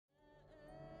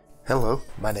Hello,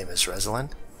 my name is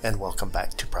Resilan, and welcome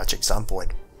back to Project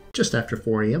Zomboid. Just after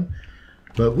 4 a.m.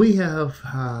 But we've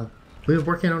been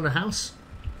working on the house,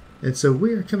 and so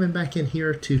we're coming back in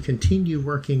here to continue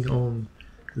working on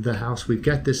the house. We've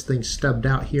got this thing stubbed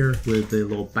out here with the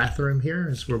little bathroom here.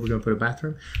 Is where we're going to put a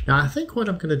bathroom. Now I think what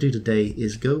I'm going to do today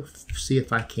is go see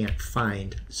if I can't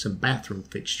find some bathroom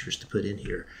fixtures to put in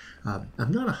here.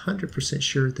 I'm not 100%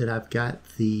 sure that I've got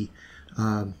the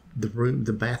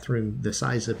bathroom, the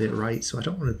size of it right, so I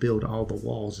don't want to build all the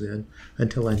walls in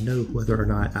until I know whether or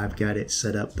not I've got it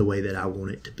set up the way that I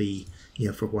want it to be,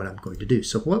 for what I'm going to do.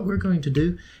 So what we're going to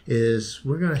do is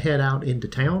we're going to head out into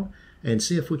town and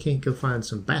see if we can't go find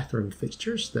some bathroom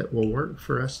fixtures that will work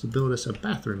for us to build us a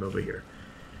bathroom over here.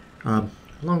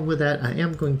 Along with that, I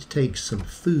am going to take some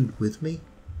food with me.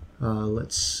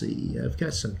 Let's see, I've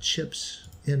got some chips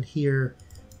in here.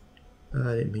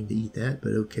 I didn't mean to eat that,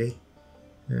 but okay.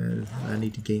 And I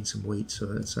need to gain some weight,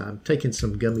 so I'm taking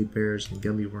some gummy bears and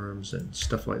gummy worms and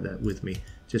stuff like that with me.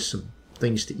 Just some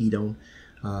things to eat on.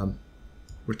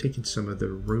 We're taking some of the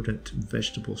rodent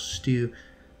vegetable stew,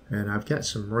 and I've got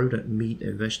some rodent meat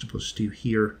and vegetable stew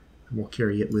here, and we'll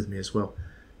carry it with me as well.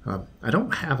 I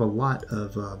don't have a lot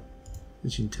of,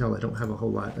 as you can tell, I don't have a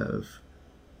whole lot of.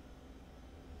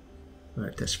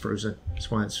 Alright, that's frozen.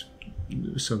 That's why it's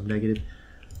so negative.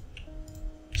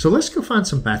 So let's go find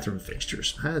some bathroom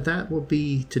fixtures. That will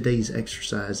be today's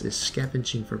exercise, is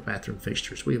scavenging for bathroom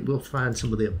fixtures. We'll find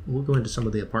we'll go into some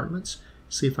of the apartments,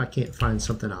 see if I can't find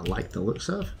something I like the looks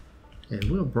of, and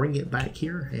we'll bring it back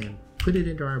here and put it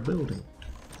into our building.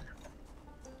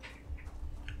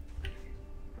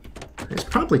 It's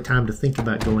probably time to think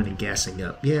about going and gassing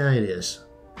up. Yeah, it is.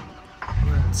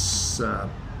 Let's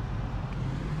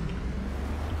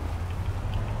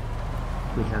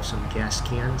we have some gas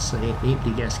cans,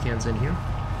 empty gas cans in here.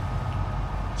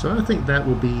 So I think that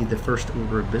will be the first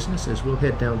order of business, is we'll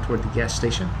head down toward the gas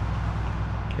station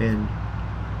and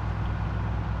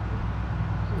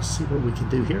let's see what we can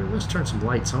do here. Let's turn some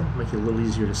lights on, make it a little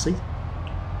easier to see.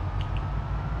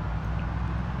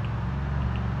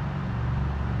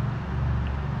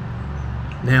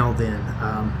 Now then,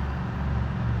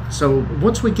 so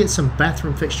once we get some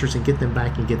bathroom fixtures and get them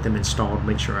back and get them installed,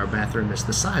 make sure our bathroom is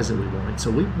the size that we want it.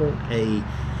 So we want a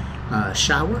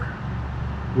shower,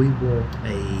 we want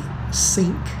a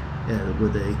sink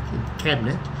with a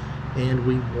cabinet, and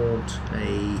we want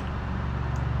a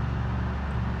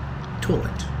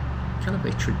toilet. Kind of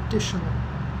a traditional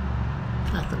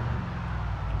bathroom.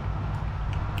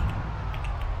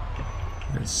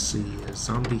 Let's see, a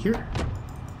zombie here.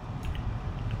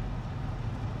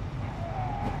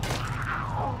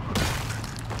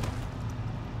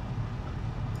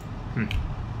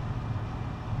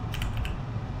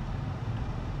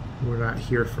 We're not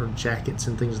here for jackets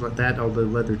and things like that, although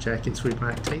leather jackets we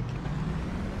might take.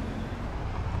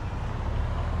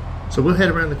 So we'll head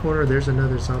around the corner. There's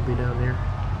another zombie down there.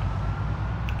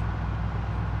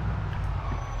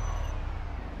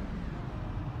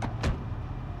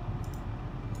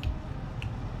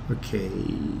 Okay,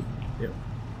 yep,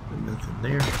 nothing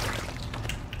there.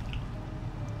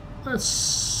 Let's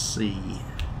see.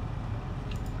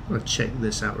 I'm gonna check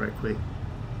this out right quick.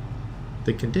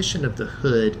 The condition of the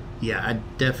hood, yeah, I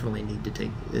definitely need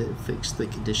to fix the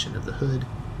condition of the hood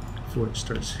before it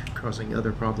starts causing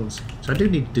other problems. So I do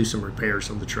need to do some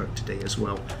repairs on the truck today as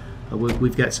well.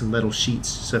 We've got some metal sheets,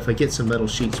 so if I get some metal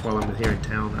sheets while I'm here in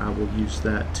town, I will use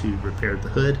that to repair the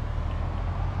hood.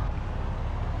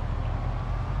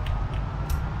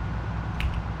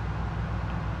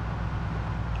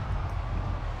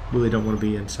 Really don't want to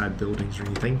be inside buildings or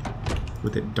anything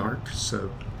with it dark, so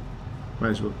might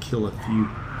as well kill a few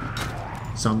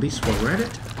zombies while we're at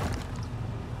it.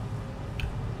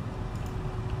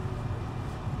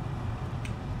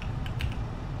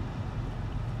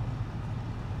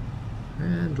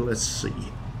 And let's see.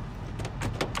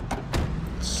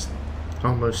 It's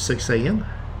almost 6 a.m.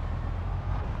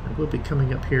 And we'll be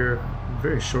coming up here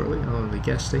very shortly on the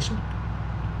gas station.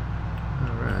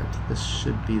 Alright, this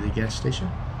should be the gas station.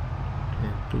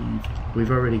 And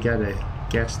we've already got a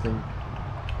gas thing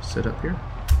set up here.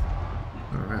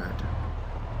 Alright.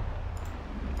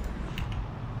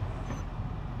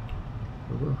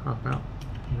 We'll hop out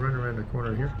and run around the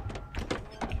corner here.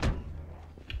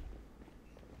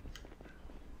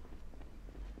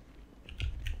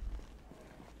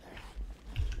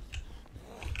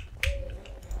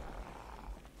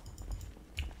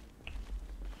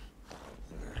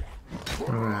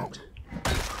 Alright.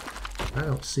 I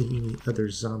don't see any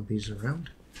other zombies around.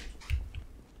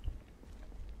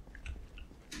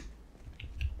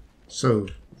 So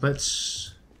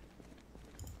let's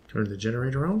turn the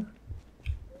generator on.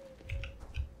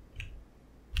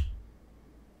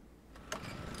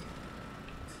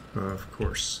 Of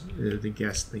course, the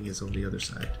gas thing is on the other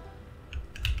side.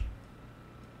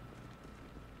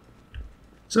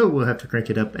 So we'll have to crank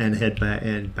it up and head back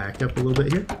and back up a little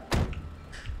bit here.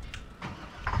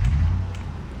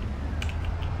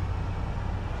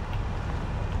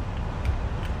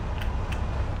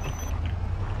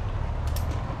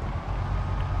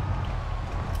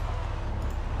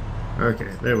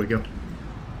 Okay, there we go.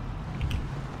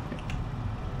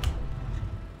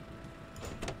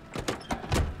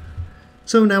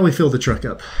 So now we fill the truck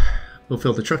up. We'll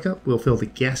fill the truck up. We'll fill the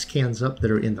gas cans up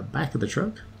that are in the back of the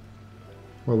truck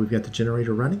while we've got the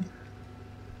generator running.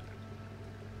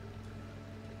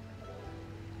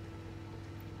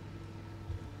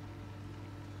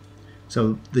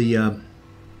 So the I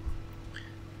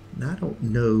don't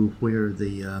know where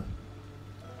the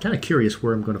kind of curious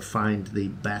where I'm going to find the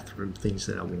bathroom things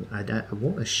that I want. I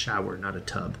want a shower, not a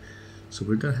tub. So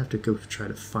we're going to have to go try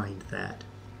to find that.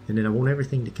 And then I want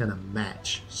everything to kind of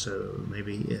match. So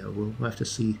maybe we'll have to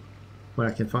see what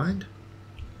I can find.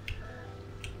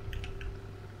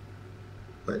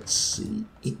 Let's see.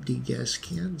 Empty gas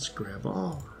cans. Grab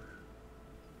all.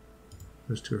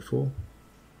 Those two are full.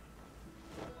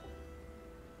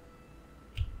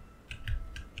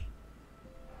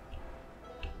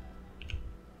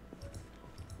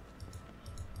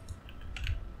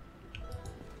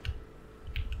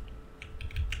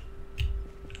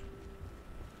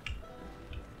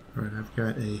 Alright, I've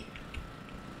got a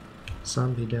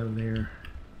zombie down there.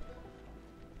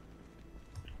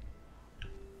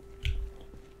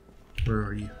 Where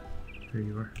are you? There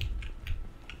you are.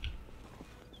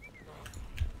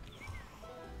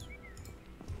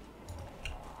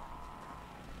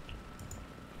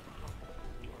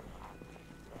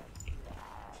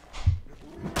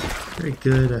 Very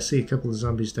good. I see a couple of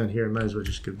zombies down here. I might as well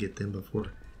just go get them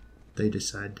before they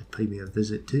decide to pay me a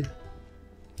visit too.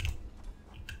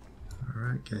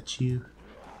 Alright, got you.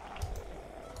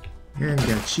 And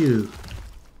got you.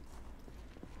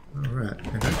 Alright,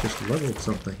 and I just leveled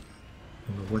something.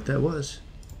 I don't know what that was.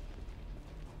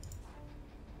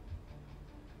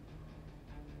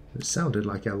 It sounded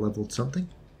like I leveled something.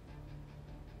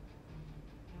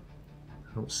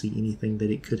 I don't see anything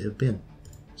that it could have been.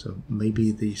 So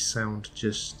maybe the sound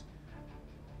just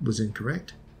was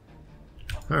incorrect.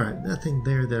 Alright, nothing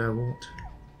there that I want.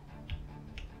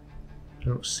 I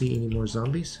don't see any more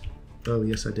zombies. Oh,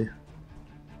 yes I do.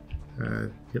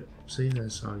 Yep, see, I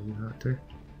saw you out there.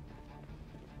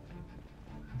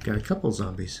 I've got a couple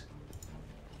zombies.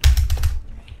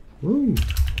 Woo!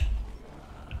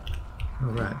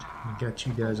 Alright, I got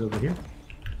you guys over here.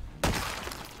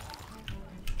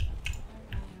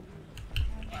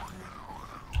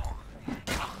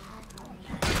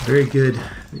 Very good.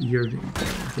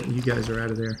 You guys are out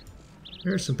of there.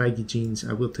 There are some baggy jeans.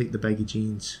 I will take the baggy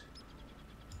jeans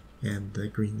and the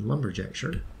green lumberjack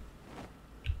shirt.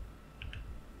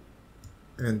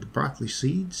 And the broccoli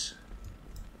seeds.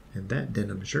 And that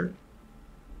denim shirt.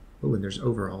 Oh, and there's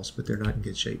overalls, but they're not in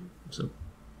good shape. So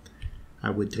I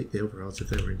would take the overalls if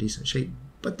they were in decent shape,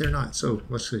 but they're not. So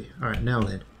let's see. Alright, now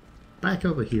then. Back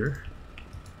over here.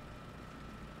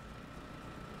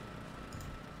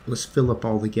 Let's fill up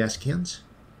all the gas cans.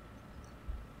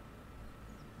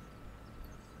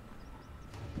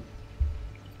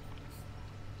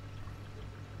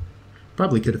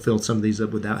 Probably could have filled some of these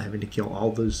up without having to kill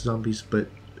all those zombies, but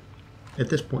at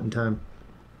this point in time,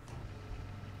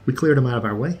 we cleared them out of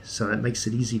our way, so that makes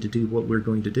it easy to do what we're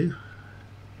going to do.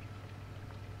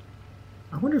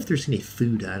 I wonder if there's any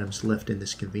food items left in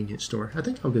this convenience store. I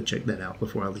think I'll go check that out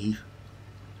before I leave.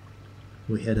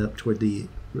 We head up toward the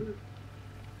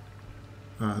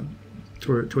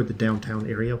toward the downtown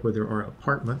area where there are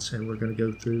apartments, and we're going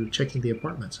to go through checking the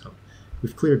apartments out.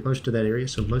 We've cleared most of that area,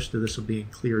 so most of this will be in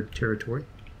cleared territory,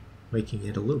 making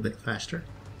it a little bit faster.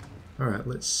 Alright,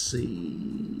 let's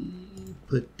see.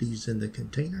 Put these in the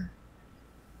container.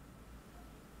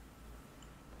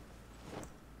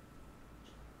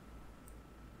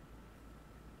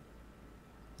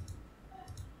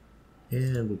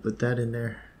 And we'll put that in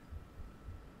there.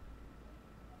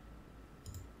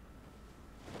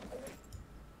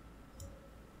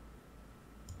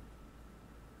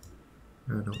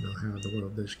 I don't know how in the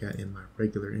world this got in my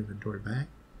regular inventory bag.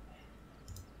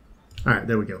 Alright,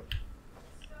 there we go.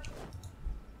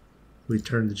 We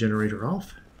turned the generator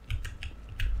off.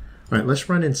 Alright, let's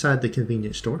run inside the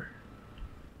convenience store.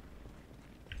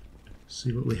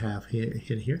 See what we have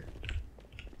in here.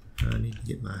 I need to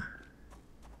get my...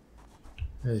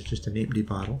 That is just an empty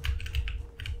bottle.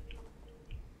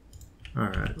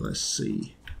 Alright, let's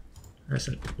see. That's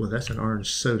an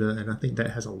orange soda, and I think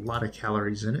that has a lot of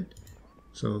calories in it.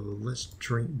 So let's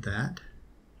drink that.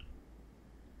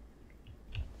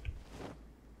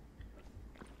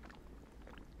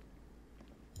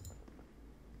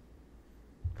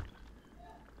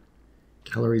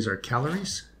 Calories are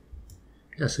calories.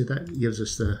 Yeah, see, that gives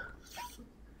us the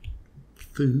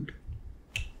food.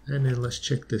 And then let's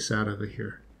check this out over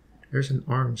here. There's an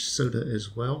orange soda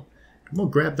as well. I'm going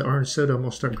to grab the orange soda. I'm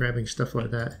going to start grabbing stuff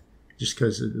like that just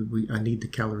because I need the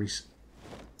calories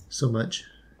so much.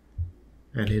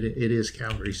 And it is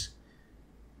calories.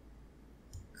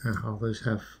 All those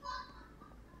have...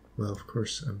 Well, of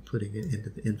course, I'm putting it into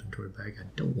the inventory bag. I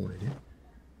don't want it in.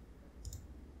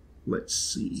 Let's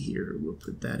see here. We'll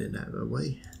put that in that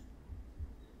way.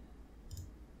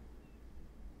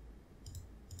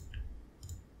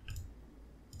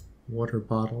 Water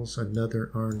bottles,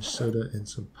 another orange soda, and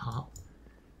some pop.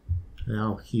 And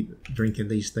I'll keep drinking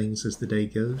these things as the day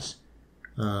goes.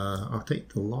 I'll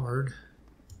take the lard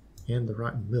and the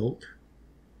rotten milk.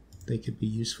 They could be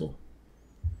useful.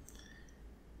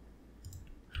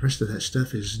 The rest of that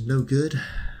stuff is no good.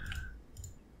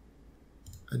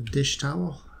 A dish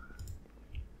towel.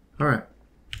 Alright.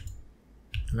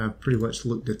 And I've pretty much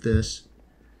looked at this.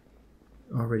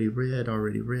 Already read,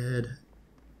 already read.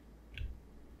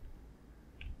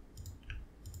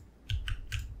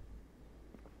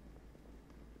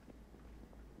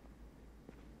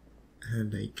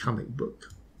 And a comic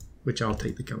book, which I'll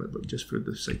take the comic book just for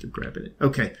the sake of grabbing it.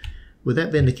 Okay, with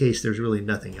that being the case, there's really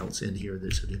nothing else in here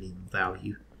that's of any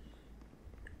value.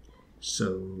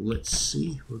 So let's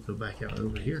see, we'll go back out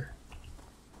over here.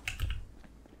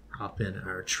 Hop in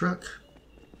our truck.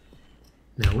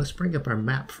 Now let's bring up our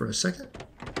map for a second.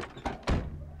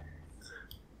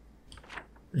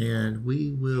 And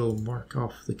we will mark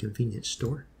off the convenience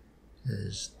store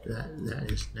as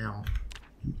that is now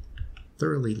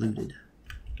thoroughly looted.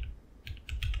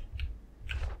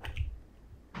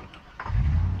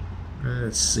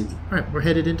 Let's see. Alright, we're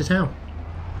headed into town.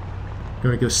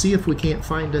 Gonna go see if we can't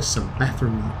find us some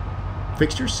bathroom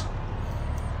fixtures.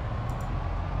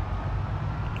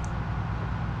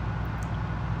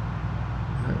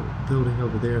 That building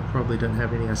over there probably doesn't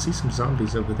have any. I see some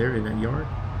zombies over there in that yard.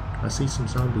 I see some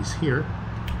zombies here.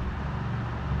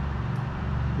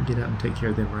 We'll get out and take care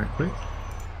of them right quick.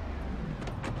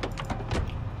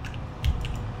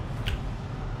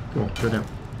 Go on, go down.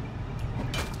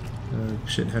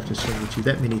 Shouldn't have to swing with you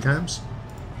that many times.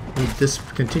 We'll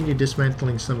continue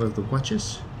dismantling some of the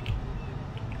watches.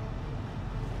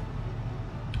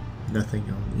 Nothing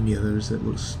on any of those that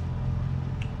looks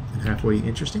halfway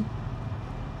interesting.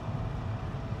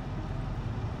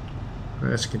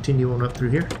 Let's continue on up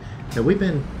through here. Now we've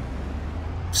been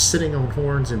sitting on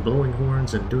horns and blowing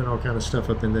horns and doing all kind of stuff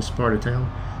up in this part of town.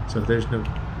 So there's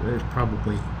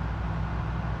probably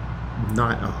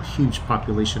not a huge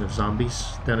population of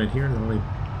zombies down in here. The only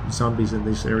zombies in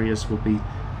these areas will be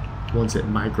ones that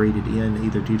migrated in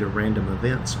either due to random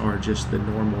events or just the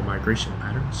normal migration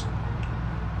patterns.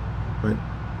 But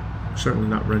certainly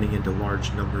not running into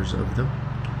large numbers of them.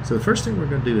 So the first thing we're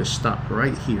going to do is stop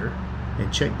right here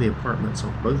and check the apartments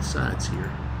on both sides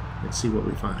here and see what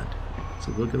we find.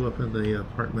 So we'll go up in the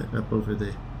apartment up over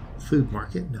the food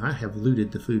market. Now I have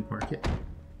looted the food market,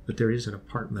 but there is an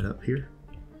apartment up here.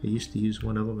 I used to use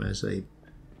one of them as a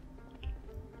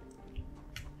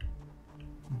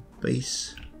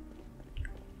base.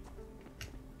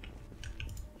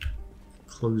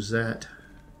 Close that.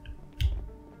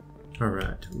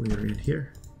 Alright, we are in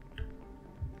here.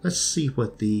 Let's see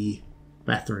what the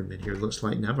bathroom in here looks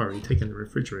like. Now I've already taken the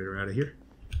refrigerator out of here.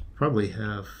 Probably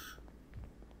have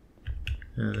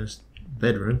there's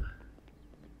bedroom.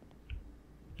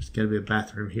 There's got to be a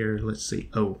bathroom here. Let's see.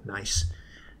 Oh, nice.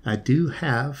 I do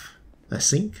have a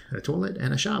sink, a toilet,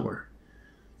 and a shower.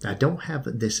 I don't have,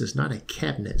 this is not a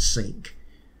cabinet sink.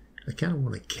 I kind of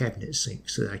want a cabinet sink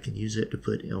so that I can use it to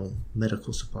put on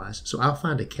medical supplies. So I'll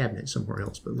find a cabinet somewhere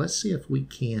else, but let's see if we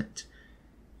can't.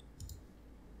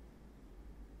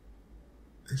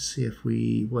 Let's see if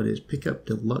we, pick up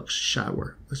deluxe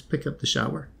shower. Let's pick up the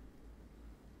shower.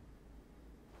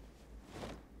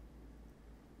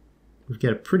 We've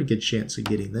got a pretty good chance of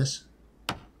getting this.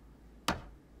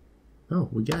 Oh,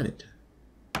 we got it.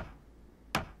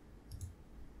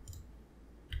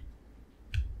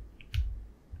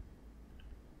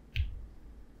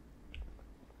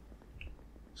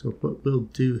 So what we'll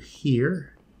do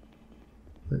here,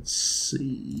 let's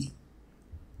see,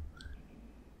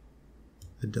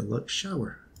 a deluxe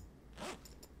shower.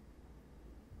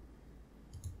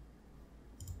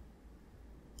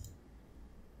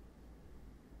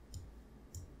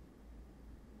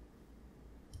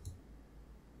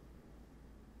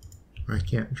 I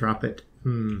can't drop it.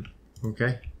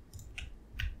 Okay.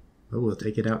 Well, we'll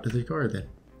take it out to the car then.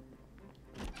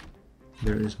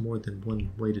 There is more than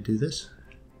one way to do this.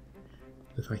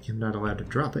 If I am not allowed to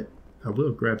drop it, I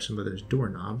will grab some of those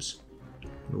doorknobs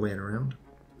laying around.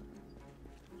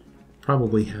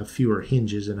 Probably have fewer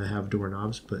hinges than I have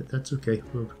doorknobs, but that's okay.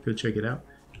 We'll go check it out.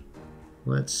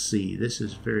 Let's see. This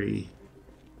is very...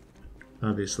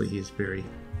 Obviously, he's very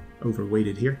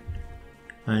overweighted here.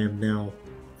 I am now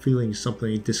feeling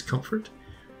something discomfort.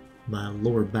 My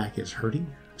lower back is hurting.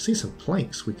 I see some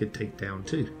planks we could take down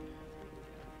too.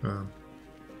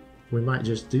 We might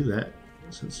just do that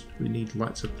since we need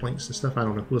lots of planks and stuff. I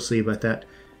don't know. We'll see about that.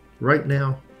 Right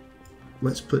now,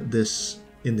 let's put this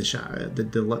in the shower, the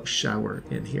deluxe shower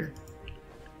in here.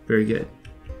 Very good.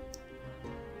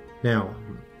 Now,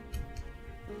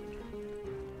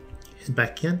 head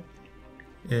back in,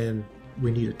 and we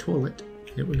need a toilet.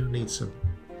 And we're gonna need some.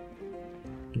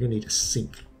 We're gonna need a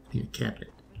sink. We need a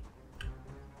cabinet.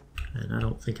 And I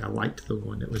don't think I liked the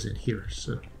one that was in here,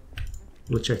 so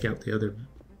we'll check out the other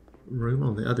room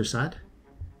on the other side.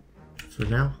 For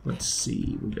now, let's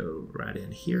see. We go right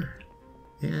in here.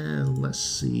 And let's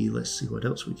see what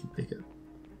else we can pick up.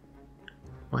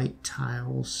 White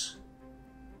tiles.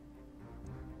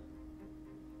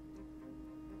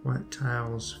 White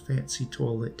tiles, fancy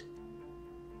toilet.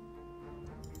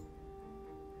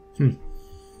 I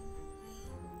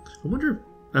wonder,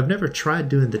 I've never tried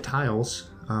doing the tiles.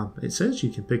 It says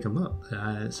you can pick them up,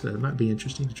 so it might be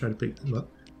interesting to try to pick them up.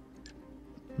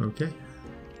 Okay.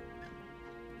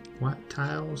 White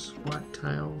tiles, white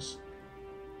tiles.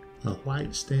 A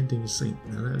white standing sink.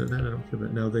 Now that I don't care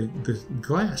about. No, the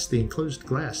glass, the enclosed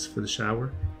glass for the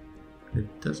shower,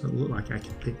 it doesn't look like I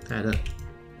can pick that up.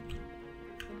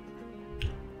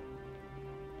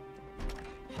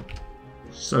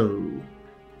 So,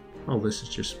 all this is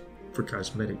just for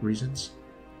cosmetic reasons.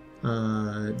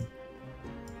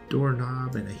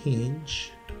 Doorknob and a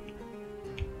hinge.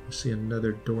 I see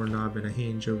another doorknob and a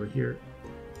hinge over here.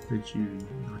 Could you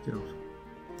knock it off?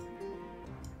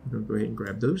 I'm going to go ahead and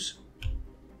grab those.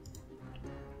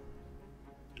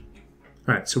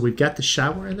 Alright, so we've got the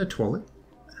shower and the toilet.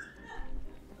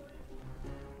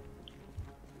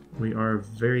 We are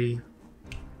very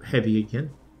heavy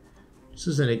again. This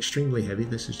isn't extremely heavy,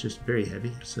 this is just very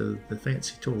heavy. So the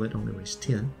fancy toilet only weighs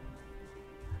 10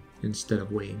 instead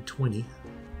of weighing 20.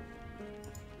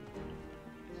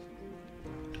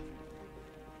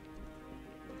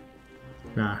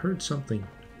 Now I heard something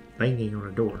banging on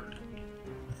a door.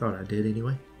 I thought I did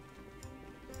anyway.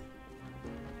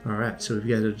 Alright, so we've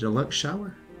got a deluxe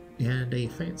shower and a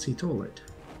fancy toilet.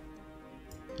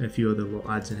 And a few other little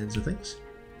odds and ends of things.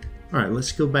 Alright,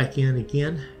 let's go back in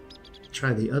again.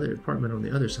 Try the other apartment on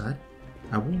the other side.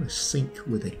 I want a sink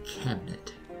with a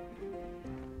cabinet.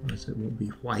 Otherwise it won't be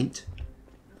white.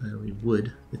 We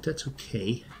would, but that's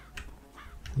okay.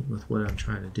 I think with what I'm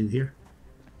trying to do here.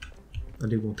 I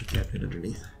do want the cabinet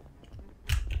underneath.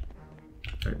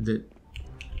 Right,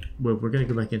 well, we're going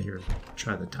to go back in here and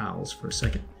try the tiles for a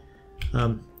second.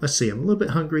 Let's see, I'm a little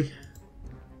bit hungry.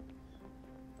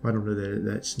 I don't know that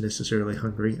that's necessarily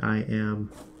hungry. I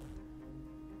am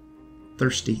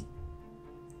thirsty.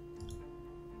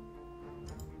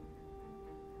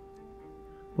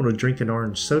 I want to drink an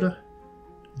orange soda.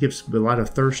 It gives a lot of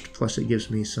thirst, plus it gives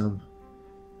me some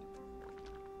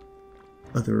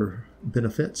other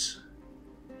benefits.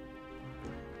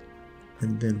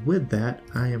 And then with that,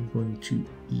 I am going to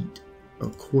eat a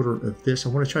quarter of this. I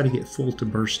want to try to get full to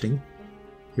bursting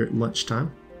here at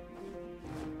lunchtime.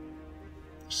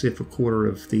 See if a quarter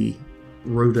of the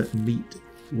rodent meat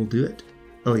will do it.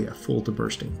 Oh yeah, full to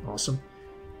bursting. Awesome.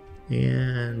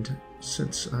 And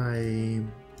since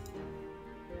I'm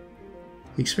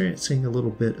experiencing a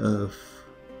little bit of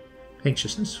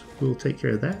anxiousness, we'll take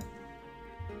care of that.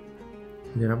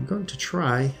 And then I'm going to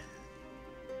try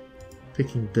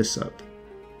picking this up.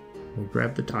 We'll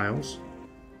grab the tiles.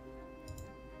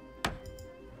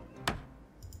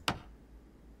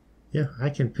 Yeah, I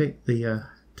can pick the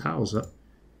tiles up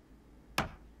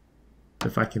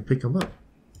if I can pick them up.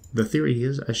 The theory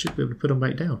is I should be able to put them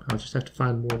back down. I'll just have to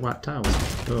find more white tiles.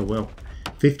 Oh well,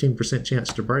 15%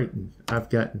 chance to break, and I've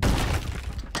gotten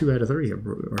 2 out of 3 have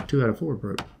broke, or 2 out of 4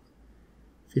 broke.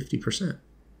 50%.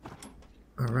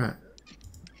 All right.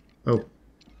 Oh.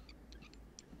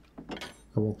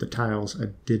 I want the tiles. I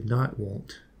did not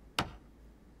want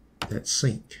that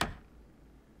sink.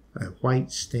 A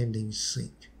white standing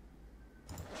sink.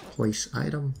 Place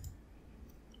item.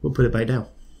 We'll put it back down.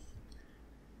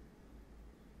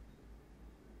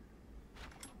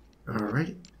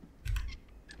 Alright.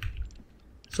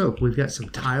 So we've got some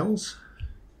tiles.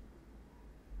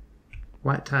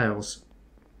 White tiles.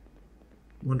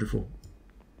 Wonderful.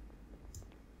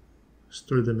 Just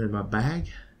threw them in my bag.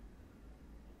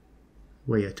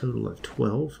 Weigh a total of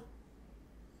 12.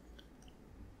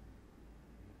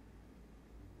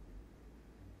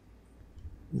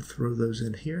 We'll throw those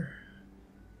in here.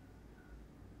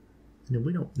 And then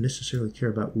we don't necessarily care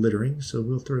about littering, so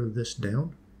we'll throw this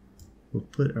down. We'll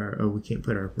put our, oh, we can't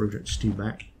put our rodent stew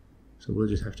back. So we'll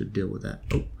just have to deal with that.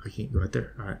 Oh, I can't go right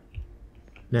there. All right.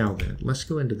 Now then, let's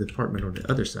go into the apartment on the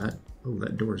other side. Oh,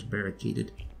 that door is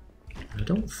barricaded. I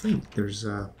don't think there's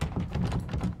all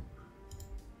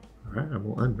right, I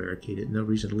will unbarricade it. No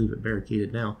reason to leave it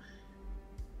barricaded now.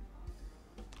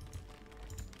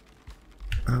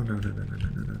 Oh, no.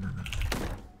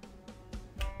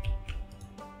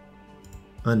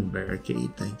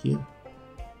 Unbarricade, thank you.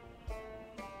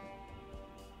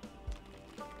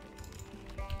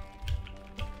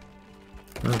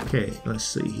 Okay, let's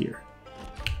see here.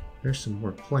 There's some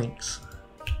more planks.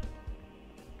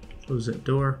 Close that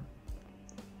door.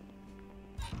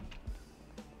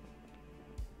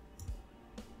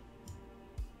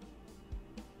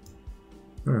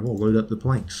 Alright, we'll load up the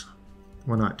planks.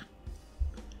 Why not?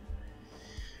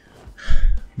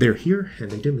 They're here,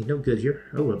 and they do me no good here.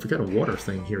 Oh, I've got a water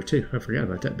thing here, too. I forgot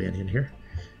about that being in here.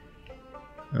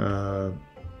 Got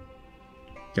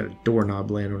a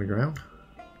doorknob laying on the ground.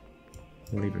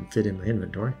 Won't even fit in my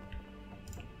inventory.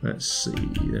 Let's see,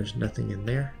 there's nothing in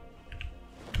there.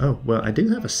 Oh, well, I do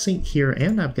have a sink here,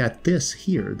 and I've got this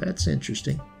here. That's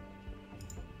interesting.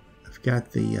 I've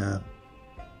got the,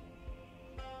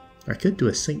 I could do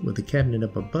a sink with the cabinet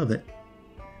up above it.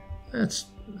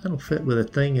 That'll fit with a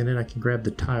thing, and then I can grab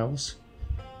the tiles.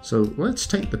 So let's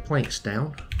take the planks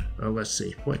down. Oh, let's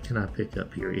see, what can I pick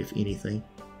up here, if anything?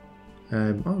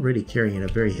 I'm already carrying a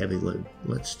very heavy load.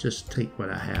 Let's just take what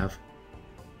I have.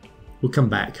 We'll come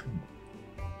back.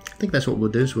 I think that's what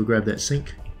we'll do, is we'll grab that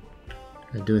sink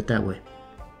and do it that way.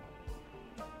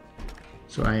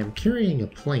 So I am carrying a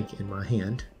plank in my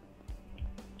hand.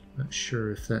 Not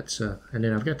sure if that's and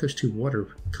then I've got those two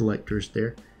water collectors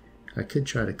there. I could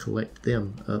try to collect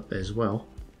them up as well,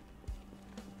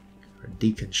 or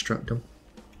deconstruct them.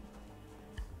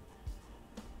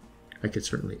 I could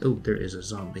certainly, oh, there is a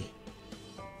zombie,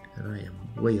 and I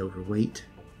am way overweight.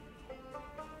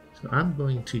 So I'm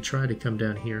going to try to come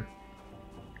down here,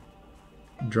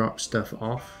 drop stuff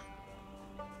off.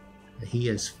 He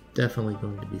is definitely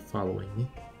going to be following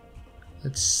me.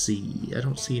 Let's see, I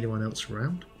don't see anyone else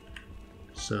around.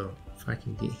 So if I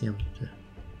can get him to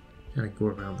kind of go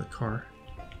around the car,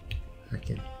 I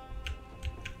can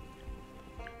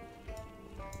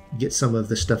get some of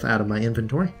the stuff out of my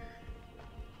inventory.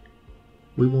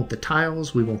 We want the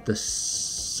tiles, we want the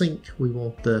sink, we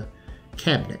want the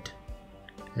cabinet.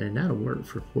 And that'll work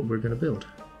for what we're going to build.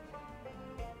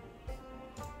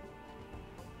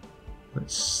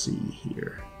 Let's see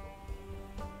here.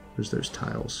 Where's those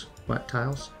tiles? Black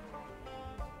tiles?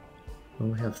 I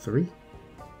only have 3.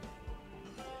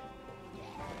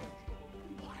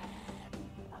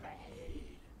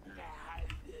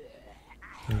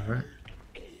 Alright.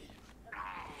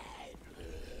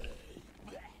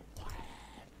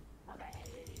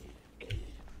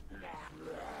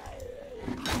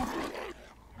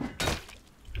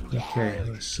 Okay,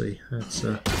 let's see. That's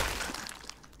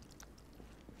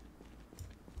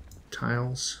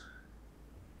tiles.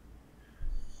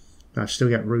 I've still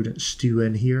got rodent stew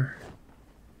in here.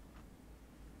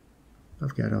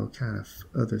 I've got all kind of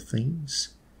other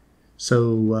things.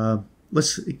 So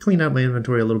let's clean out my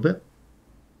inventory a little bit.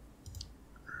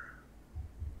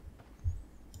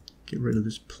 Get rid of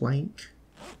this plank.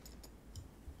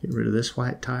 Get rid of this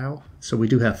white tile. So we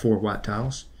do have 4 white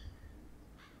tiles.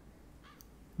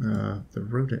 The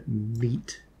rodent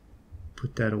meat,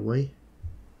 put that away.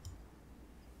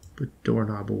 Put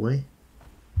doorknob away.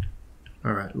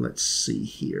 Alright, let's see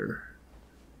here.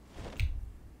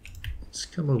 Let's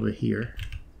come over here,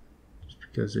 just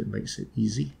because it makes it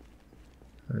easy.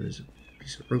 There's a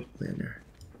piece of rope in there.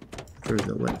 Throw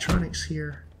the electronics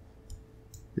here.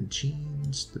 The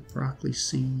jeans, the broccoli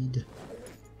seed,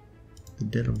 the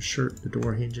denim shirt, the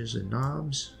door hinges and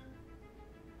knobs.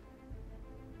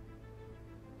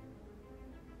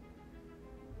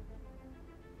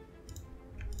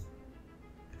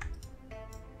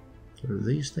 Throw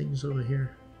these things over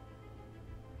here.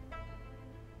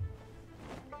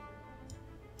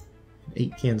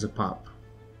 8 cans of pop.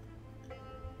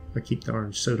 I keep the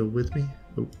orange soda with me.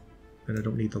 Oh, and I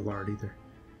don't need the lard either.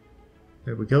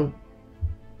 There we go.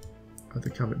 The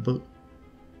comic book.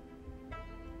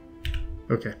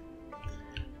 Okay.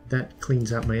 That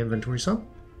cleans out my inventory some.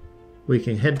 We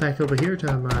can head back over here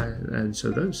to my, and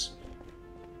so those.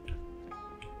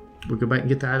 We'll go back and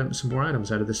get the items, some more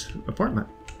items out of this apartment.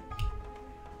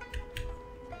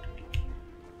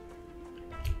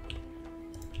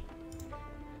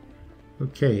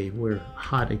 Okay, we're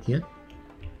hot again.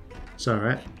 It's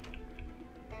alright.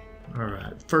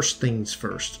 Alright, first things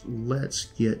first. Let's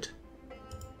get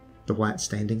the white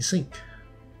standing sink.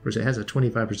 Of course, it has a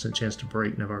 25% chance to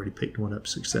break, and I've already picked one up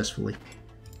successfully.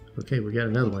 Okay, we got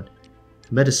another one.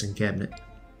 Medicine cabinet.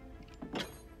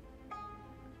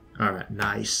 Alright,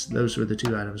 nice. Those were the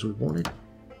two items we wanted.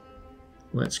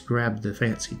 Let's grab the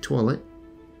fancy toilet.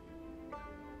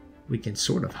 We can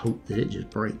sort of hope that it just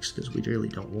breaks, because we really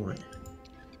don't want it.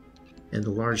 And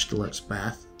the large deluxe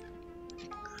bath.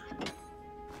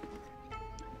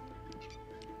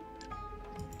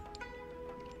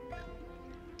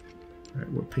 Alright,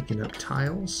 we're picking up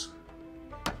tiles.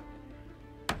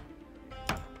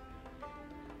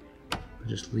 I'll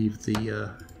just leave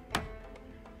the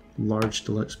large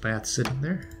deluxe bath sitting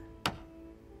there.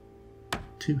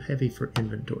 Too heavy for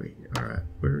inventory. Alright,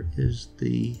 where is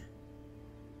the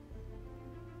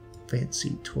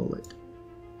fancy toilet?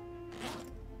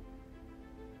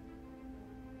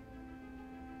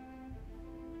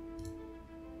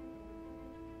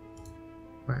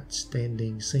 White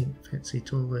standing sink, fancy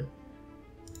toilet,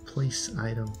 place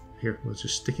item. Here, we'll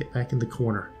just stick it back in the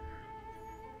corner.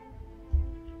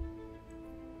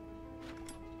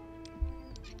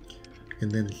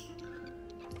 And then,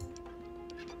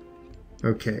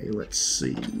 okay, let's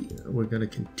see. We're going to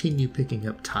continue picking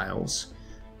up tiles.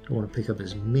 I want to pick up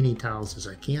as many tiles as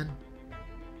I can.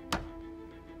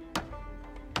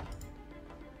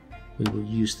 We will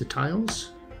use the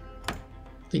tiles. I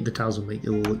think the tiles will make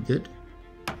it look good.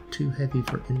 Too heavy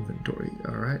for inventory.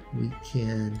 Alright, we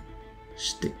can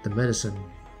stick the medicine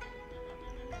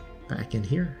back in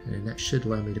here, and that should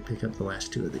allow me to pick up the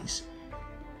last two of these.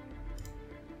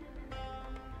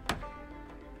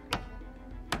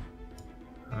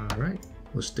 Alright,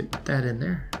 we'll stick that in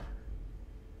there.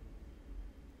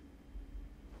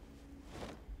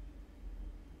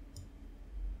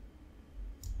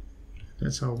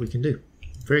 That's all we can do.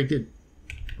 Very good.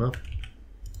 Well,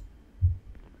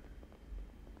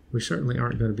 we certainly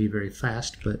aren't going to be very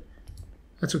fast, but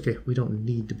that's okay. We don't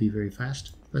need to be very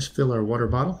fast. Let's fill our water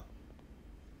bottle.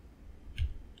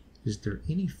 Is there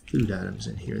any food items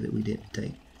in here that we didn't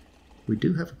take? We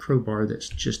do have a crowbar that's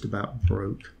just about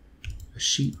broke. A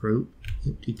sheet rope,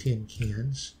 empty tin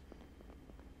cans,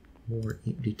 more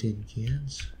empty tin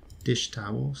cans, dish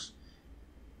towels,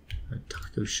 a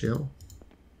taco shell,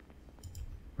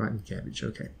 rotten cabbage.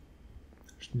 Okay.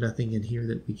 There's nothing in here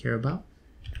that we care about.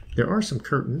 There are some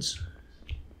curtains.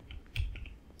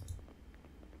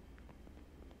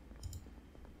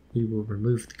 We will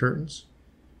remove the curtains.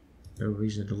 No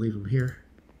reason to leave them here.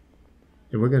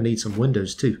 And we're going to need some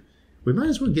windows too. We might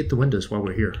as well get the windows while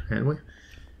we're here, hadn't we?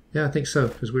 Yeah, I think so,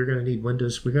 because we're going to need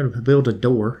windows. We're going to build a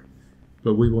door,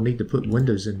 but we will need to put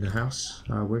windows in the house.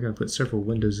 We're going to put several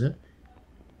windows in.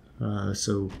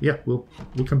 So yeah, we'll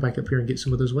come back up here and get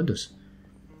some of those windows.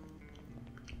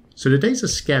 So today's a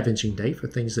scavenging day for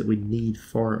things that we need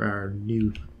for our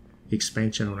new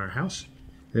expansion on our house.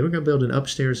 And then we're going to build an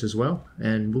upstairs as well,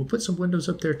 and we'll put some windows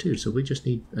up there too. So we just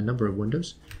need a number of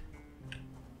windows.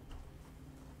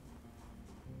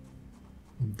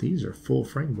 These are full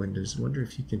frame windows. I wonder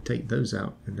if you can take those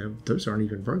out, and those aren't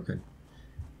even broken.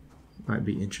 Might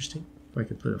be interesting if I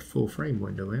could put a full frame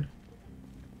window in.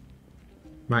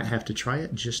 Might have to try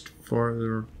it just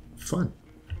for fun,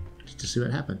 just to see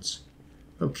what happens.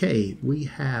 Okay, we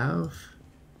have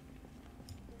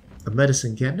a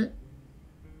medicine cabinet.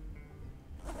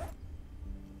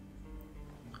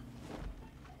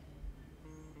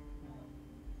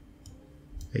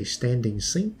 A standing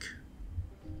sink.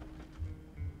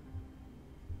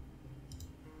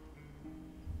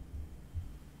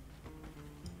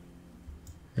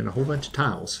 And a whole bunch of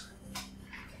tiles.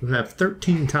 We have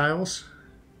 13 tiles.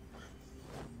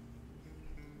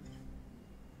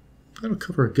 That'll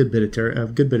cover a good bit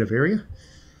of area.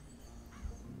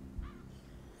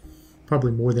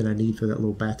 Probably more than I need for that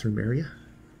little bathroom area.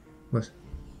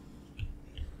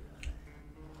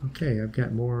 Okay, I've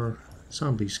got more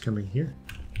zombies coming here.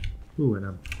 Ooh, and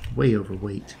I'm way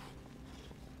overweight.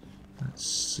 Let's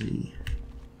see.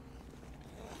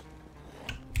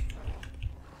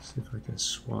 See if I can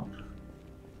swap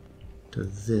to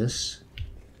this.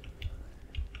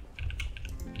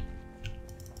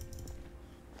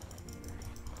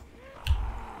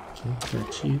 Okay,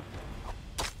 got you.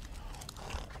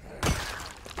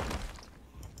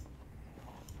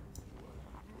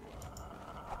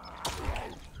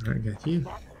 Alright, got you.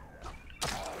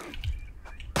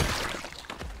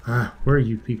 Ah, where are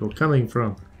you people coming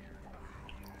from?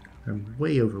 I'm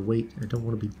way overweight. I don't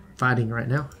want to be fighting right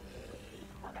now.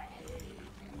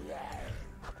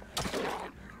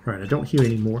 Alright, I don't hear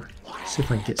any more. Let's see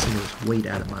if I can get some of this weight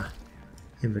out of my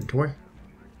inventory.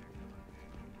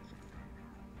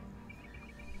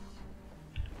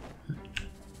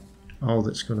 all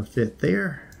that's going to fit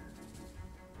there.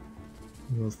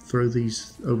 We'll throw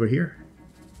these over here.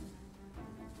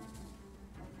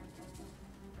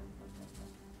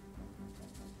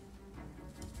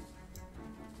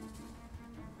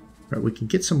 All right, we can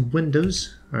get some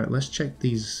windows. All right, let's check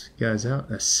these guys out.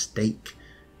 A steak.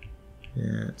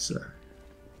 Yeah, it's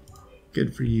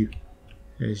good for you,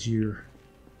 as you're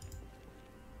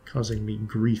causing me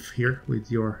grief here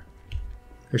with your...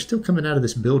 They're still coming out of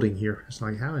this building here. It's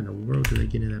like, how in the world do they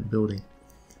get in that building?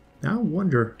 Now I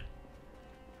wonder...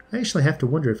 I actually have to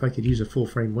wonder if I could use a full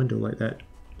frame window like that.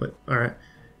 But, alright.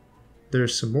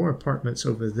 There's some more apartments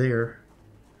over there.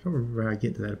 I don't remember how I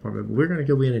get to that apartment, but we're going to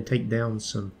go in and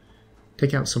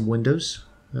take out some windows.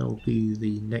 That'll be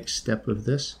the next step of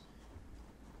this.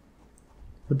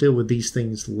 We'll deal with these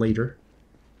things later.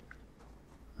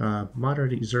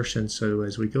 Moderate exertion, so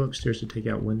as we go upstairs to take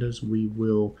out windows, we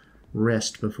will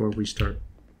rest before we start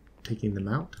taking them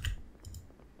out.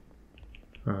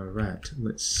 Alright,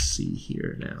 let's see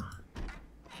here now.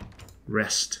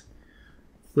 Rest.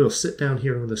 We'll sit down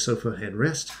here on the sofa and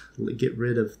rest. Get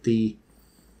rid of the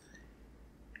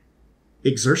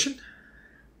exertion.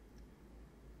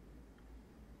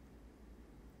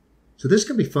 So this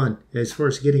can be fun as far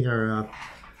as getting our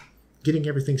getting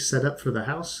everything set up for the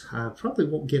house. I probably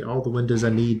won't get all the windows I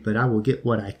need, but I will get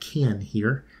what I can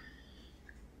here.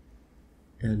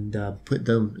 And put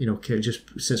them, you know,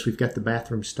 just since we've got the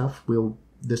bathroom stuff,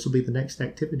 this will be the next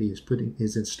activity,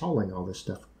 is installing all this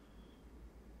stuff.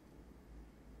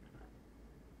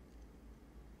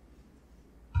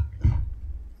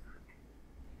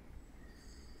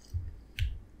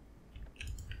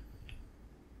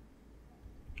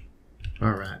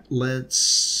 All right,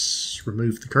 let's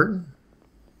remove the curtain.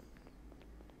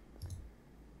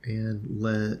 And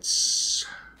let's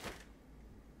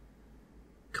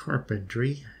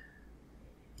carpentry.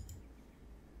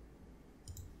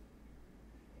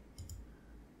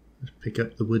 Let's pick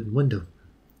up the wooden window.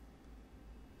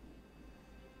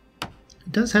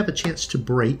 It does have a chance to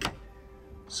break,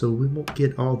 so we won't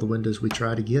get all the windows we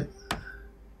try to get.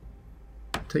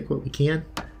 Take what we can.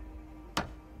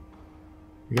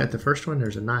 We got the first one.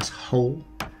 There's a nice hole.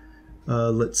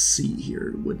 Let's see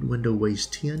here. Wooden window weighs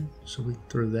 10, so we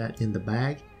throw that in the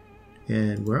bag.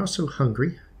 And we're also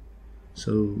hungry,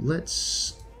 so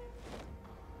let's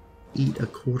eat a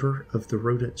quarter of the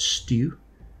rodent stew.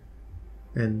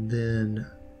 And then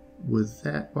with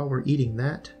that, while we're eating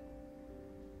that,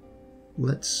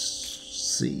 let's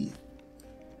see.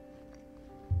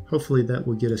 Hopefully that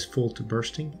will get us full to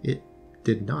bursting. It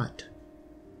did not.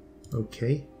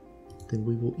 Okay, then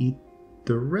we will eat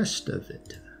the rest of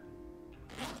it.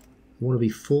 I want to be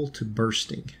full to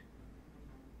bursting.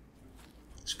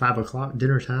 It's 5 o'clock,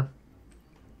 dinner time.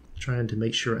 Trying to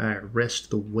make sure I rest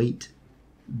the weight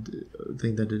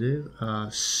thing that I do.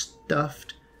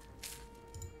 Stuffed.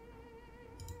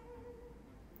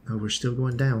 Oh, we're still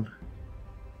going down.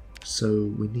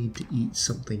 So we need to eat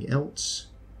something else.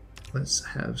 Let's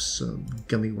have some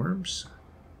gummy worms.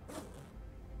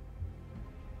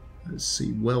 Let's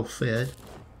see, well fed.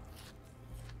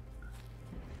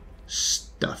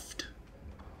 Stuffed.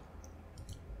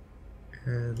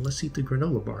 And let's eat the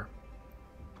granola bar.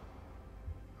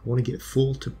 I want to get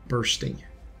full to bursting.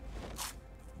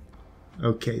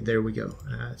 Okay, there we go.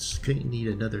 I couldn't need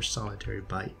another solitary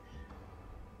bite.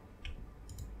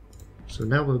 So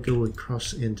now we'll go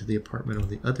across into the apartment on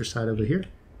the other side over here.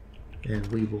 And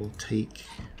we will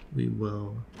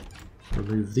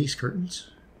remove these curtains.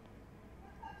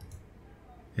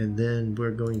 And then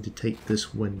we're going to take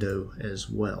this window as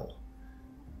well.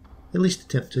 At least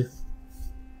attempt to.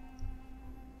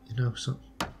 You know, something.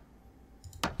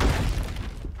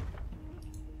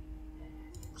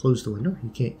 Close the window. You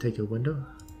can't take a window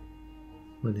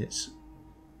when it's...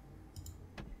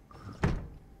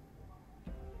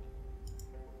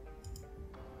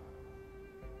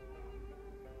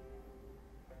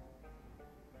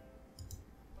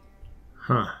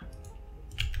 Huh.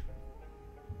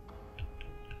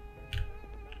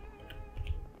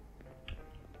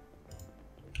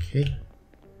 Okay.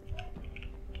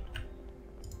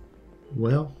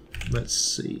 Well, let's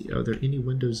see. Are there any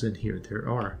windows in here? There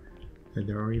are. And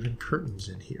there are even curtains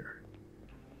in here.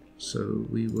 So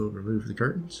we will remove the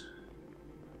curtains.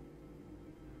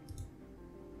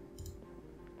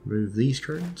 Remove these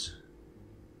curtains.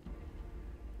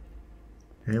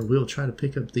 And we'll try to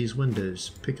pick up these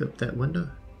windows. Pick up that window.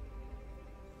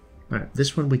 Alright,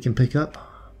 this one we can pick up.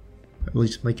 At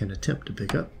least make an attempt to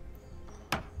pick up.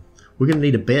 We're going to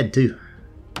need a bed too.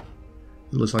 It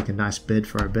looks like a nice bed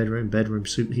for our bedroom. Bedroom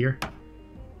suit here.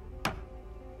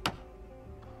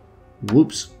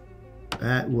 Whoops.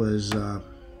 That was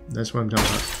That's what I'm talking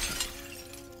about.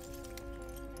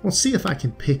 We'll see if I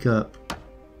can pick up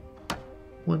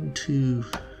 1, 2...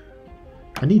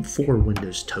 I need 4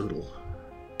 windows total.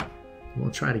 We'll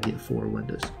try to get 4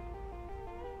 windows.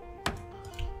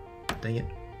 Dang it.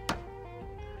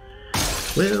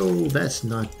 Well, that's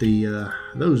not the,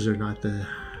 those are not the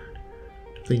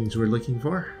things we're looking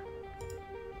for.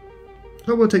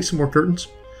 So we'll take some more curtains.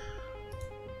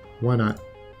 Why not?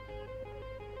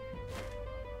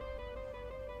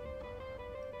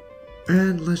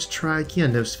 And let's try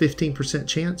again. There's 15%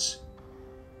 chance.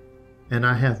 And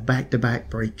I have back-to-back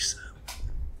breaks.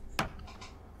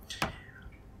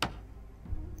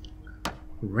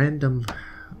 Random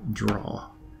draw.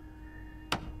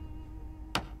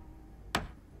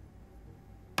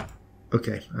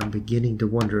 Okay, I'm beginning to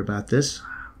wonder about this.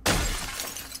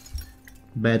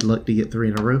 Bad luck to get 3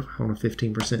 in a row on a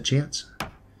 15% chance.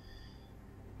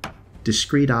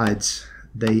 Discrete odds.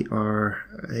 They are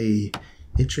a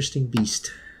interesting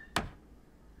beast.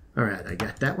 Alright, I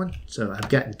got that one. So I've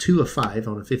gotten 2 of 5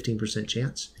 on a 15%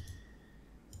 chance.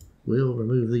 We'll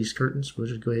remove these curtains. We'll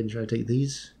just go ahead and try to take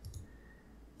these.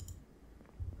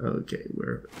 Okay,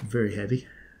 we're very heavy.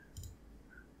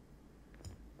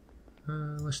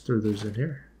 Let's throw those in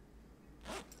here.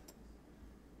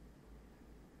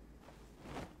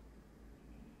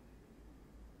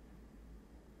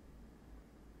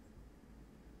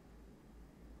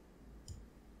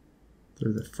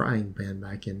 Throw the frying pan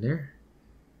back in there.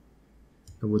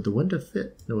 And would the window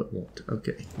fit? No, it won't.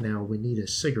 Okay, now we need a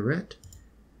cigarette.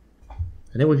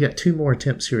 And then we've got 2 more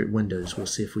attempts here at windows. We'll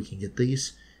see if we can get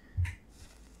these.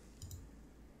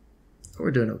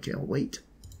 We're doing okay. I'll wait.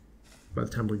 By the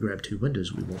time we grab 2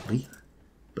 windows, we won't be.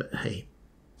 But hey.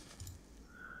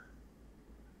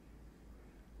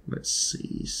 Let's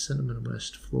see. Cinnamon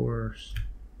West floors.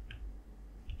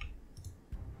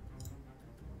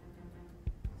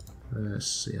 Let's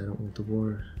see. I don't want the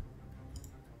water.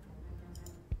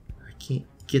 I can't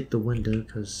get the window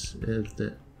because of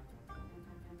the...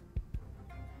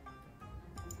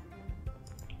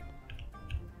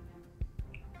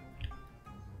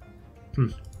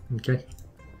 Okay.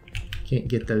 Can't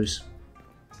get those.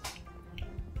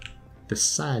 The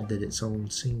side that it's on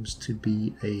seems to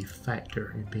be a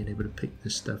factor in being able to pick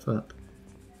this stuff up.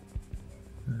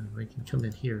 I can come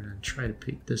in here and try to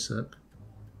pick this up.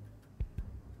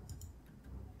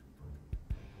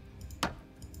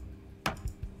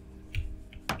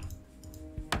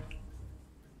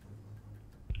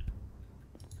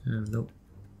 Nope.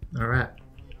 Alright.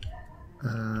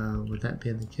 With that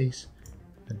being the case,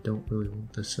 I don't really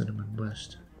want the Cinnamon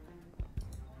West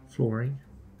flooring.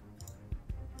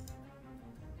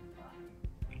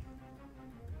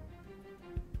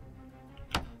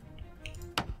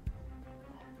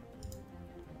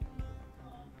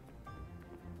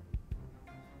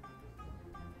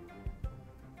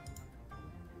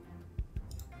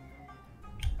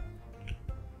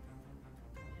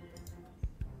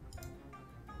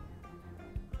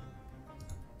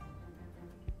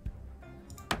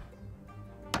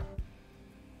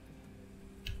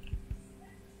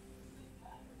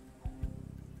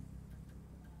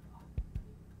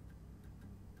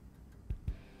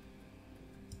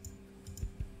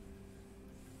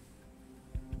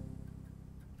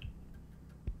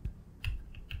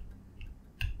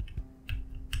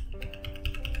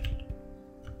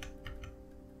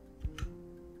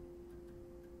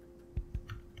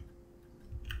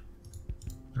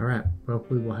 Alright, well,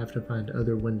 we will have to find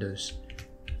other windows.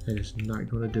 That is not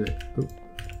going to do it. Oop.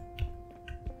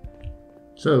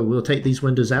 So we'll take these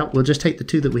windows out. We'll just take the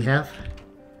 2 that we have.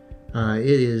 It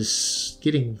is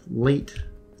getting late,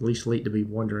 at least late to be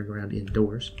wandering around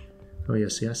indoors. Oh yeah,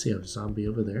 see, I see a zombie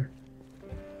over there.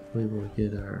 We will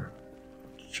get our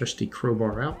trusty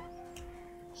crowbar out,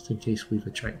 just in case we've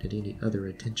attracted any other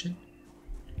attention,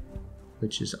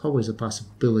 which is always a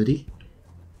possibility.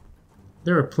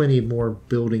 There are plenty more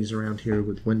buildings around here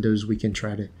with windows we can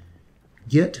try to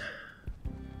get.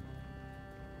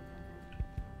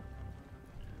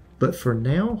 But for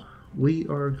now,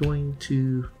 we're going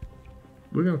to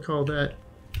call that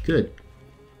good.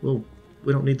 We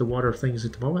don't need the water things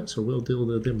at the moment, so we'll deal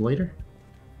with them later.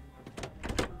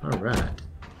 All right.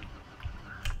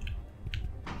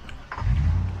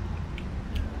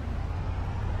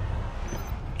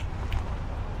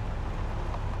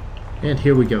 And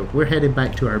here we go. We're headed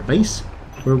back to our base,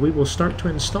 where we will start to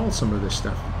install some of this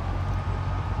stuff.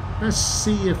 Let's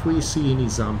see if we see any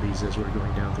zombies as we're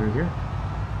going down through here.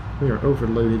 We are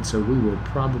overloaded, so we will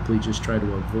probably just try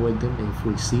to avoid them if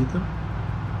we see them.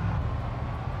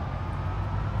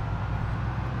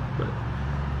 But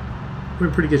we're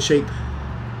in pretty good shape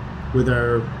with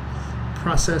our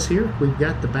process here. We've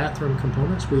got the bathroom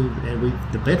components.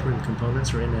 The bedroom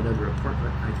components are in that other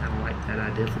apartment. I kind of like that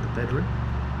idea for the bedroom.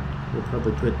 We'll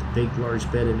probably put the big, large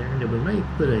bed in there, and then we may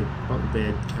put a bunk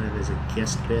bed kind of as a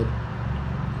guest bed.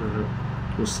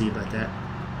 We'll see about that.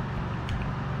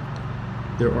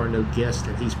 There are no guests,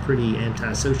 and he's pretty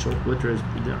antisocial. Woodrow's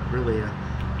not really a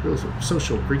real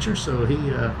social creature, so he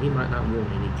might not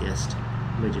want any guests.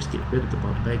 We may just get rid of the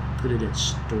bunk bed, put it in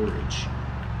storage.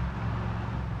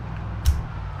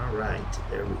 All right,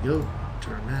 there we go.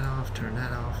 Turn that off. Turn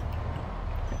that off.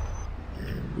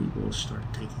 And we will start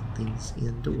taking things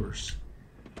indoors.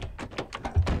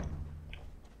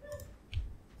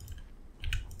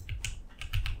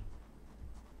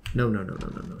 No,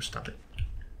 stop it.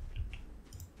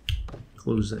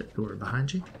 Close that door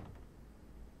behind you.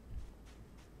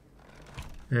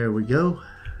 There we go.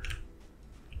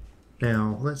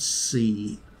 Now, let's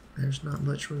see. There's not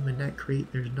much room in that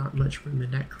crate. There's not much room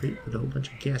in that crate with a whole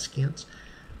bunch of gas cans.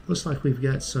 Looks like we've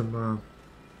got some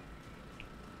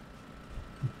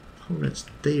components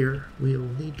there. We'll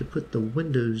need to put the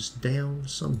windows down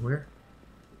somewhere.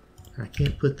 I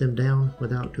can't put them down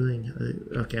without doing...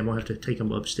 okay, I'm going to have to take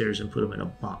them upstairs and put them in a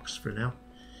box for now.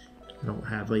 I don't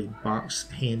have a box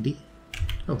handy.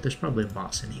 Oh, there's probably a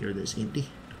box in here that's empty.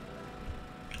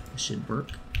 This should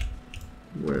work.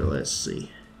 Well, let's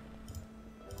see.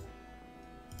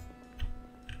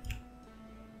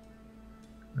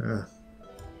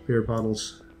 Beer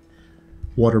bottles,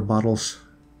 water bottles,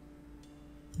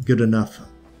 good enough.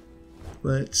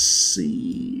 Let's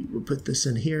see, we'll put this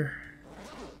in here.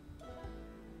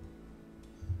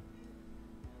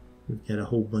 We've got a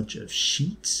whole bunch of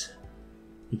sheets.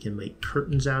 We can make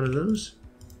curtains out of those.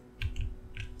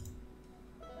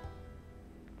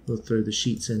 We'll throw the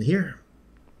sheets in here.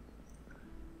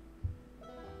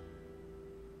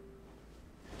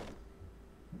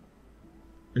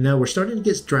 And now we're starting to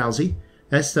get drowsy.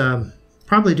 That's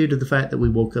probably due to the fact that we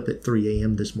woke up at 3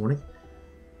 a.m. this morning.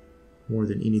 More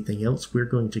than anything else, we're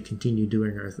going to continue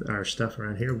doing our stuff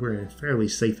around here. We're in a fairly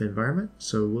safe environment,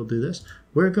 so we'll do this.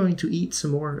 We're going to eat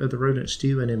some more of the rodent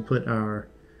stew and then put our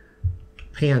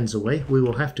pans away. We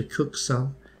will have to cook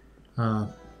some.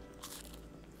 Might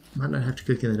not have to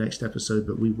cook in the next episode,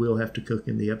 but we will have to cook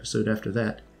in the episode after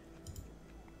that.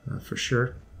 For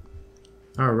sure.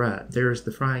 Alright, there's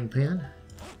the frying pan.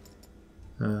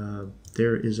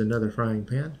 There is another frying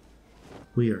pan.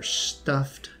 We are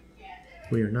stuffed.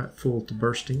 We are not full to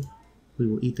bursting. We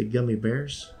will eat the gummy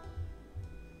bears.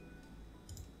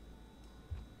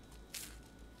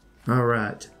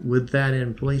 Alright, with that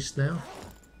in place now,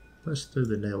 let's throw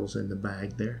the nails in the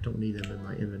bag there. Don't need them in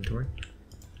my inventory.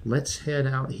 Let's head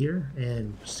out here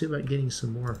and see about getting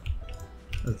some more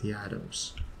of the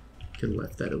items. Could have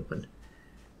left that open.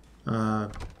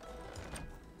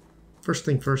 First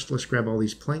thing first, let's grab all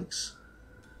these planks.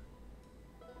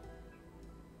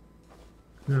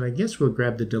 And I guess we'll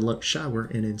grab the deluxe shower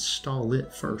and install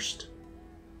it first.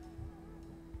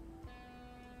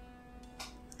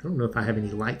 I don't know if I have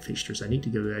any light fixtures. I need to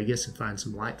go, I guess, and find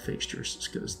some light fixtures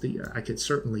because I could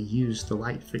certainly use the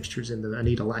light fixtures in the. I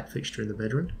need a light fixture in the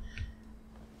bedroom.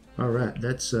 All right,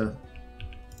 that's a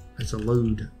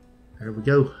load. There we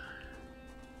go.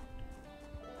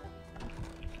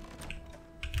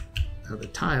 Now the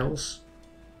tiles.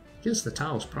 I guess the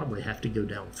tiles probably have to go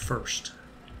down first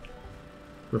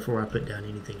before I put down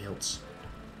anything else.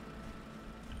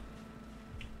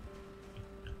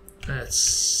 Let's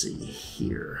see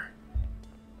here.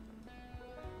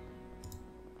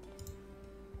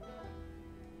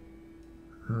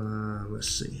 Let's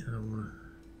see.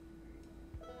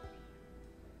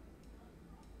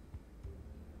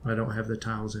 I don't have the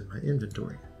tiles in my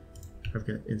inventory. I've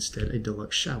got instead a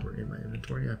deluxe shower in my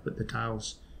inventory. I put the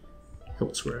tiles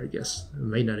elsewhere, I guess. I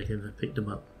may not have even picked them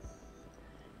up.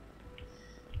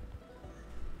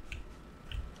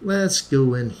 Let's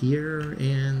go in here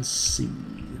and see.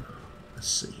 Let's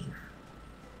see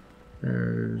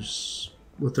here.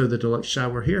 We'll throw the deluxe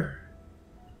shower here.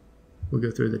 We'll go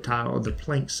through the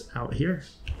planks out here.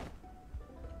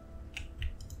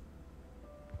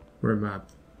 Where my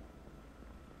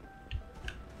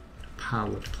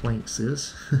pile of planks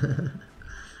is.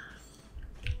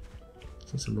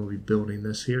 Since I'm going to be building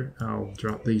this here, I'll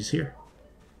drop these here.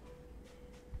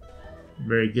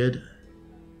 Very good.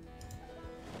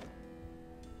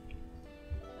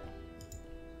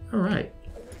 Alright.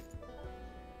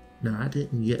 Now I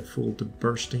didn't get full to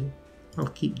bursting. I'll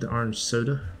keep the orange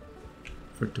soda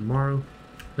for tomorrow.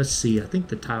 Let's see, I think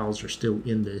the tiles are still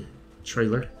in the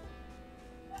trailer.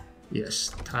 Yes,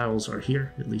 the tiles are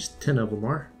here. At least 10 of them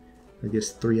are. I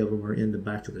guess 3 of them are in the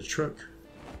back of the truck.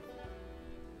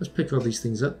 Let's pick all these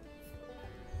things up.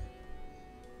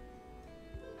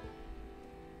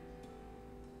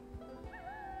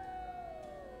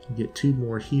 Get 2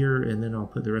 more here, and then I'll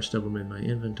put the rest of them in my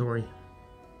inventory.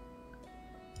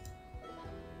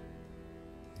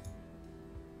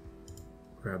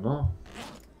 Grab all.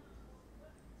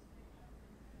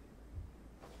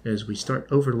 As we start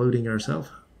overloading ourselves.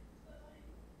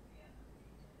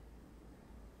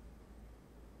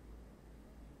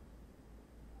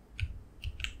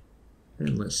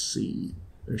 And let's see,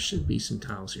 there should be some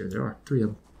tiles here. There are 3 of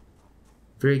them.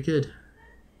 Very good.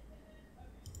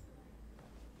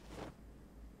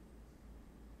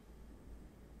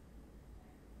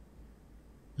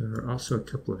 There are also a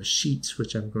couple of sheets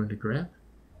which I'm going to grab.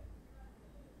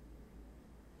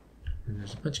 And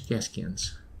there's a bunch of gas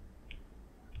cans.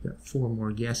 Got 4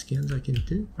 more gas cans I can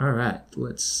do. Alright,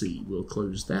 let's see. We'll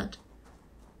close that.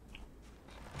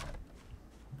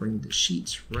 Bring the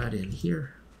sheets right in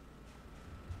here.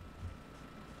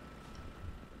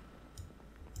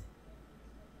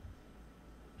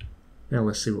 Now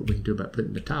let's see what we can do about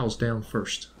putting the tiles down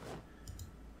first.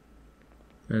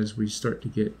 As we start to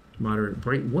get moderate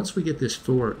break. Once we get this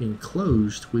floor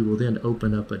enclosed, we will then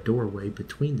open up a doorway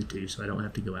between the two so I don't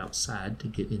have to go outside to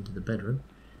get into the bedroom.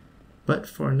 But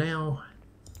for now,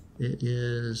 it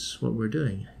is what we're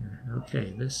doing here.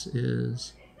 Okay, this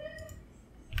is...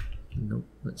 Nope,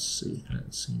 let's see.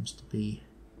 That seems to be...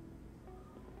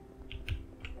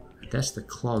 That's the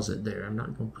closet there. I'm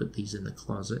not going to put these in the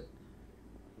closet.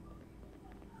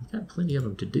 I've got plenty of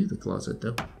them to do the closet,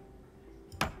 though.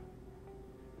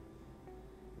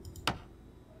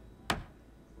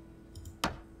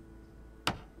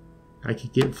 I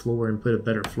could get floor and put a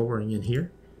better flooring in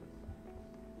here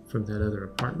from that other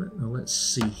apartment. Now let's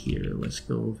see here. Let's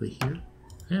go over here.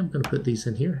 I am going to put these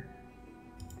in here.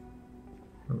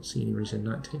 I don't see any reason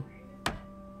not to.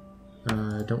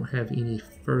 I don't have any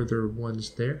further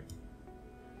ones there.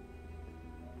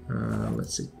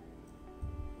 Let's see.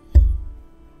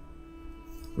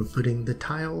 We're putting the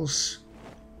tiles,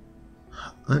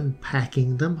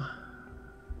 unpacking them.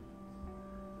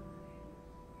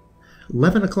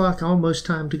 11 o'clock, almost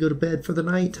time to go to bed for the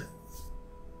night.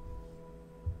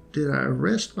 Did I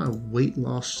arrest my weight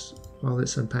loss while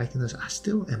it's unpacking this? I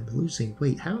still am losing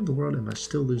weight. How in the world am I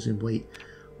still losing weight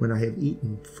when I have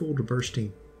eaten full to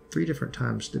bursting 3 different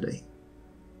times today?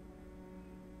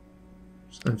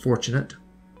 It's unfortunate.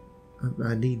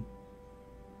 I need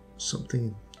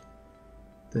something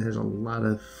that has a lot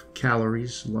of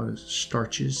calories, a lot of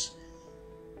starches,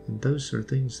 and those are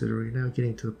things that are now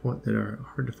getting to the point that are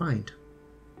hard to find.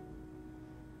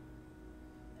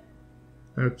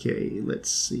 Okay, let's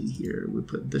see here. We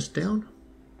put this down.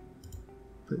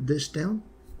 Put this down.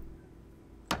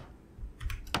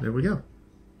 There we go.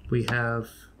 We have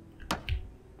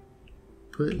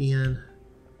put in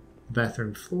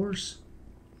bathroom floors.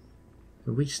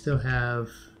 But we still have,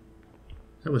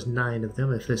 that was 9 of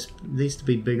them. If this needs to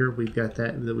be bigger, we've got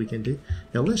that we can do.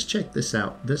 Now let's check this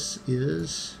out. This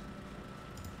is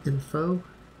info.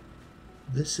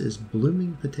 This is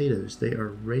blooming potatoes. They are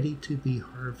ready to be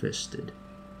harvested.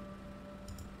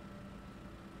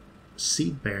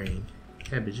 Seed bearing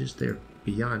cabbages, they're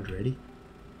beyond ready.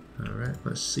 Alright,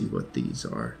 let's see what these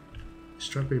are.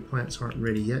 Strawberry plants aren't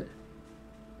ready yet.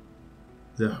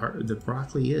 The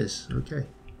broccoli is. Okay.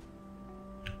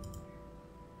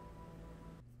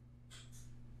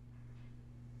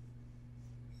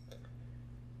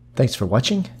 Thanks for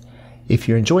watching. If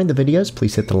you're enjoying the videos,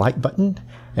 please hit the like button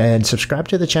and subscribe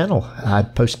to the channel. I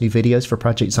post new videos for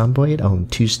Project Zomboid on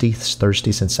Tuesdays,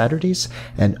 Thursdays, and Saturdays,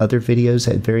 and other videos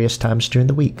at various times during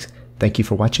the week. Thank you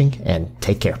for watching, and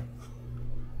take care.